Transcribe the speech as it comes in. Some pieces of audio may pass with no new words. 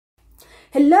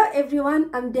Hello everyone,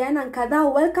 I'm Diana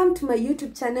Nkatha. Welcome to my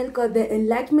YouTube channel called The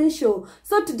Enlightenment Show.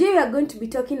 So today we are going to be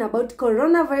talking about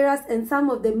coronavirus and some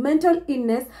of the mental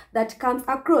illness that comes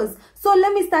across. So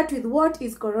let me start with what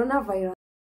is coronavirus.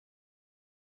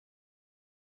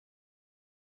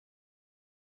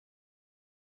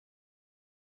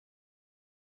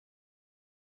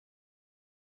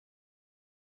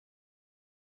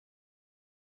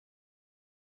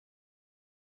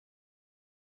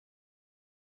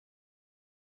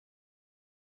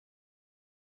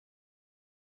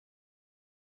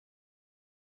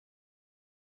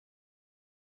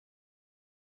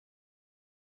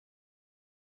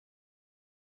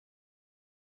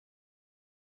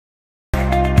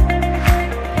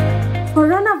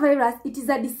 Coronavirus, it is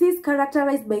a disease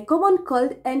characterized by common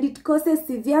cold and it causes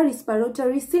severe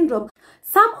respiratory syndrome.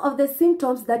 Some of the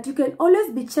symptoms that you can always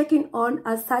be checking on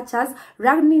are such as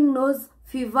running nose,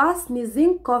 fever,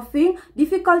 sneezing, coughing,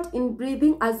 difficult in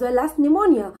breathing, as well as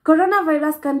pneumonia.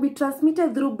 Coronavirus can be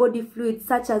transmitted through body fluids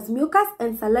such as mucus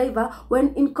and saliva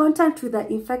when in contact with the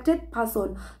infected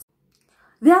person.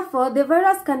 Therefore, the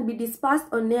virus can be dispersed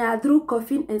on air through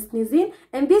coughing and sneezing,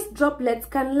 and these droplets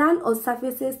can land on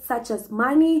surfaces such as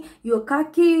money, your car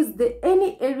keys,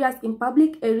 any areas in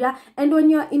public area, and when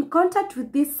you are in contact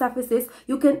with these surfaces,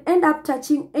 you can end up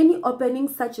touching any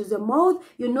openings such as your mouth,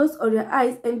 your nose, or your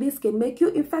eyes, and this can make you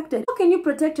infected. How can you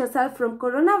protect yourself from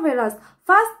coronavirus?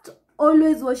 First,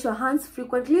 always wash your hands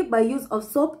frequently by use of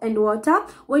soap and water.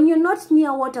 When you're not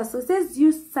near water sources,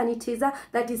 use sanitizer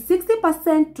that is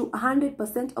 60% to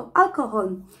 100% of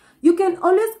alcohol. You can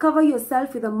always cover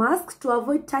yourself with a mask to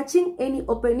avoid touching any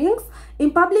openings.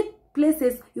 In public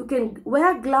places, you can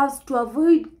wear gloves to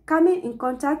avoid coming in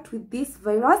contact with this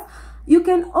virus. You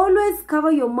can always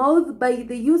cover your mouth by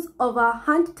the use of a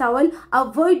hand towel.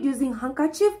 Avoid using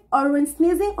handkerchief, or when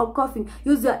sneezing or coughing,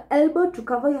 use your elbow to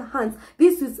cover your hands.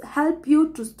 This will help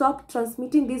you to stop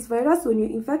transmitting this virus when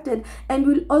you're infected and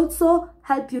will also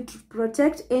help you to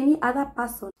protect any other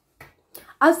person.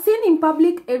 I've seen in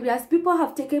public areas people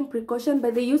have taken precaution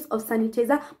by the use of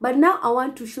sanitizer, but now I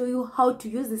want to show you how to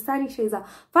use the sanitizer.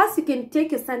 First, you can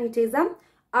take your sanitizer,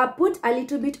 put a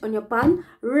little bit on your palm,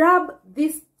 rub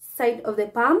this side of the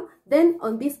palm, then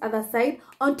on this other side,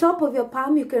 on top of your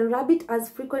palm, you can rub it as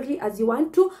frequently as you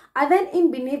want to, and then in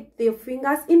beneath your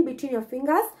fingers, in between your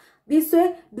fingers. This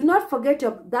way, do not forget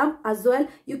your thumb as well.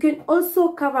 You can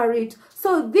also cover it.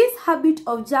 So this habit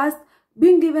of just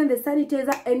being given the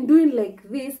sanitizer and doing like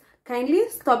this, kindly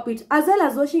stop it. As well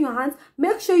as washing your hands,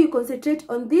 make sure you concentrate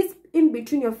on this in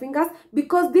between your fingers,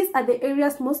 because these are the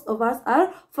areas most of us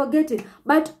are forgetting.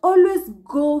 But always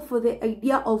go for the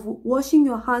idea of washing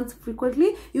your hands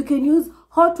frequently. You can use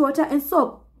hot water and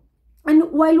soap.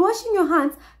 And while washing your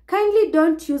hands, kindly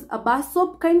don't use a bar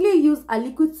soap. Kindly use a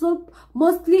liquid soap,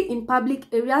 mostly in public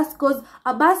areas, because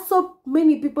a bar soap,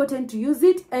 many people tend to use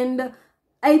it, and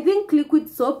I think liquid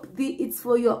soap, it's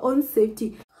for your own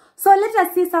safety. So let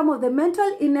us see some of the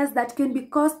mental illness that can be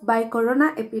caused by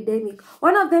corona epidemic.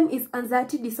 One of them is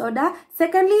anxiety disorder.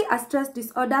 Secondly, a stress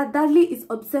disorder. Thirdly is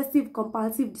obsessive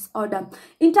compulsive disorder.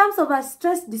 In terms of a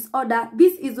stress disorder,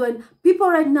 this is when people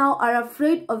right now are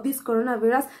afraid of this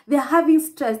coronavirus. They're having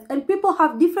stress, and people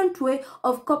have different way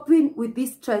of coping with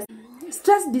this stress.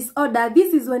 Stress disorder,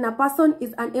 this is when a person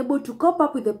is unable to cope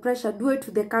up with the pressure due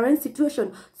to the current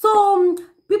situation. So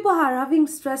people are having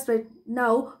stress right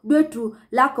now due to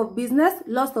lack of business,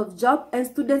 loss of job, and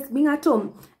students being at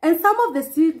home. And some of the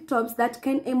symptoms that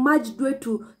can emerge due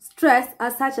to stress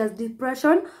are such as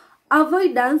depression,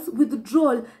 avoidance,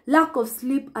 withdrawal, lack of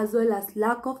sleep, as well as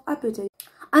lack of appetite.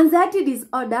 Anxiety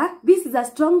disorder, this is a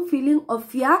strong feeling of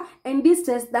fear and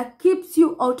distress that keeps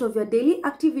you out of your daily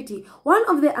activity. One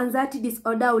of the anxiety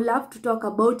disorder I would love to talk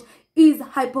about is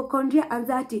hypochondria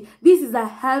anxiety. This is a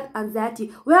health anxiety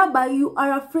whereby you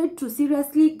are afraid to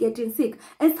seriously getting sick.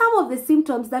 And some of the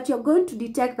symptoms that you're going to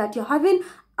detect that you're having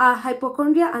a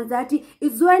hypochondria anxiety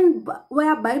is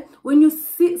whereby when you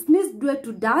sneeze due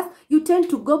to dust, you tend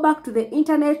to go back to the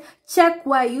internet, check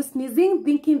why you're sneezing,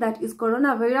 thinking that is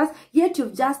coronavirus, yet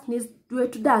you've just sneezed due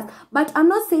to dust. But I'm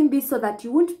not saying this so that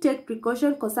you won't take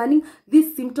precaution concerning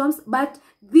these symptoms, but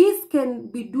this can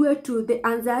be due to the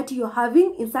anxiety you're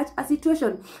having in such a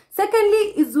situation.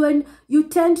 Secondly is when you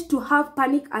tend to have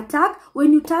panic attack.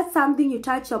 When you touch something, you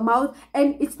touch your mouth,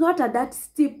 and it's not at that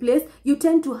steep place, you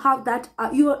tend to have that,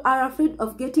 you are afraid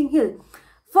of getting ill.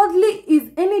 Fourthly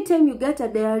is anytime you get a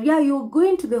diarrhea, you're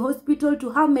going to the hospital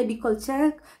to have medical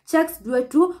checks due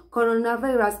to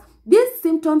coronavirus. These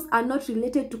symptoms are not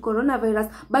related to coronavirus,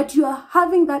 but you are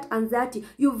having that anxiety.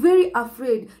 You're very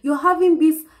afraid. You're having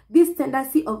this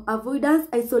tendency of avoidance,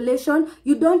 isolation.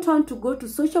 You don't want to go to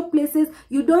social places.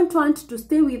 You don't want to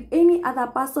stay with any other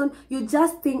person. You're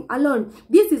just staying alone.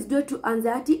 This is due to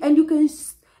anxiety, and you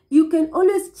can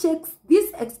always check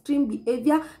this extreme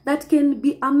behavior that can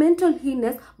be a mental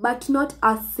illness but not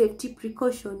a safety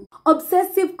precaution.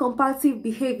 Obsessive compulsive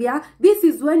behavior. This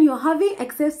is when you're having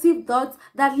excessive thoughts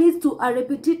that leads to a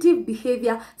repetitive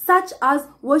behavior, such as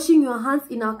washing your hands.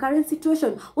 In our current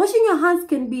situation, washing your hands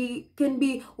can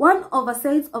be one of the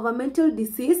signs of a mental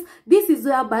disease. This is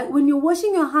whereby when you're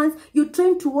washing your hands, you're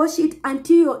trying to wash it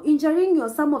until you're injuring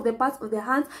some of the parts of the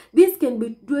hands. This can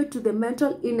be due to the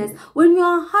mental illness. When you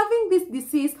are having this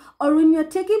disease, or when you're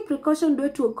taking precaution due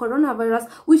to a coronavirus,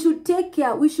 we should take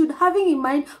care. We should having in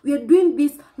mind we are doing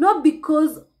this not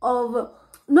because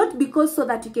so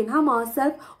that you can harm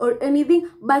ourselves or anything,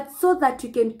 but so that you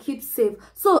can keep safe.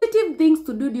 So positive things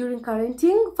to do during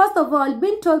quarantine. First of all,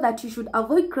 being told that you should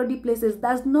avoid crowded places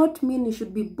does not mean you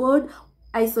should be bored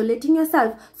isolating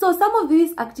yourself. So some of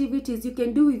these activities you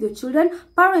can do with your children.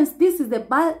 Parents, this is the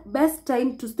best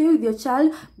time to stay with your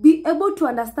child, be able to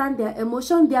understand their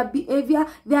emotion, their behavior,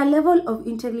 their level of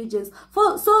intelligence.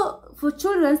 For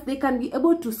children, they can be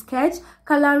able to sketch,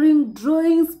 coloring,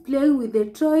 drawings, playing with their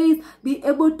toys, be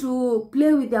able to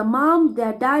play with their mom,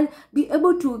 their dad, be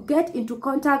able to get into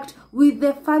contact with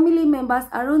the family members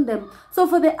around them. So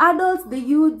for the adults, the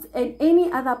youths, and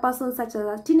any other person such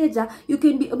as a teenager, you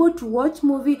can be able to watch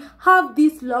movie, have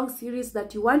these long series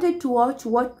that you wanted to watch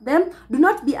them. Do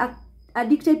not be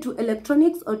addicted to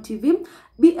electronics or TV.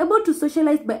 Be able to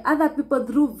socialize by other people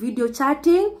through video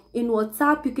chatting in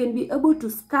WhatsApp. You can be able to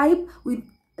Skype with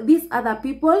these other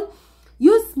people.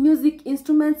 Use music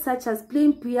instruments such as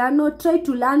playing piano. Try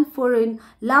to learn foreign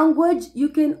language. You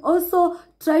can also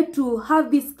try to have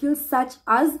these skills such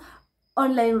as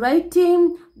online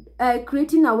writing,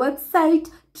 creating a website.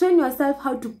 Train yourself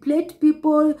how to plate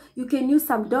people. You can use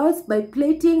some dolls by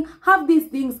plating. Have these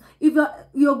things. If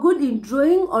you're good in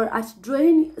drawing or at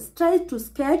drawing, try to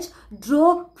sketch,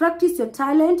 draw, practice your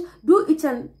talent. Do each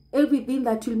and everything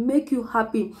that will make you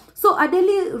happy. So a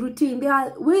daily routine, there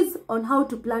are ways on how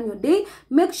to plan your day.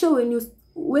 Make sure when you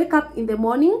wake up in the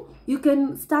morning, you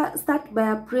can start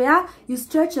by a prayer. You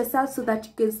stretch yourself so that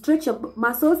you can stretch your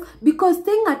muscles, because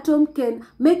staying at home can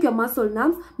make your muscle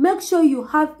numb. Make sure you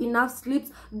have enough sleep.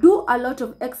 Do a lot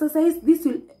of exercise. This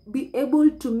will be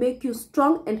able to make you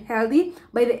strong and healthy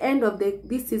by the end of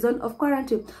this season of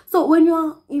quarantine. So when you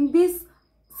are in this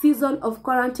season of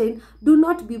quarantine, do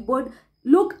not be bored.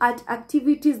 Look at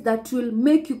activities that will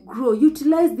make you grow.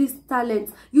 Utilize these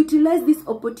talents. Utilize this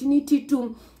opportunity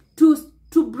to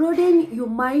broaden your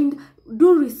mind.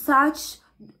 Do research,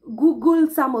 Google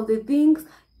some of the things,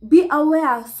 be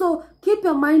aware. So keep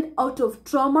your mind out of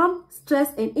trauma,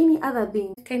 stress, and any other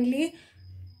thing. Kindly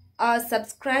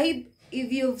subscribe.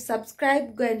 If you've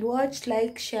subscribed, go and watch,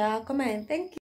 like, share, comment. Thank you.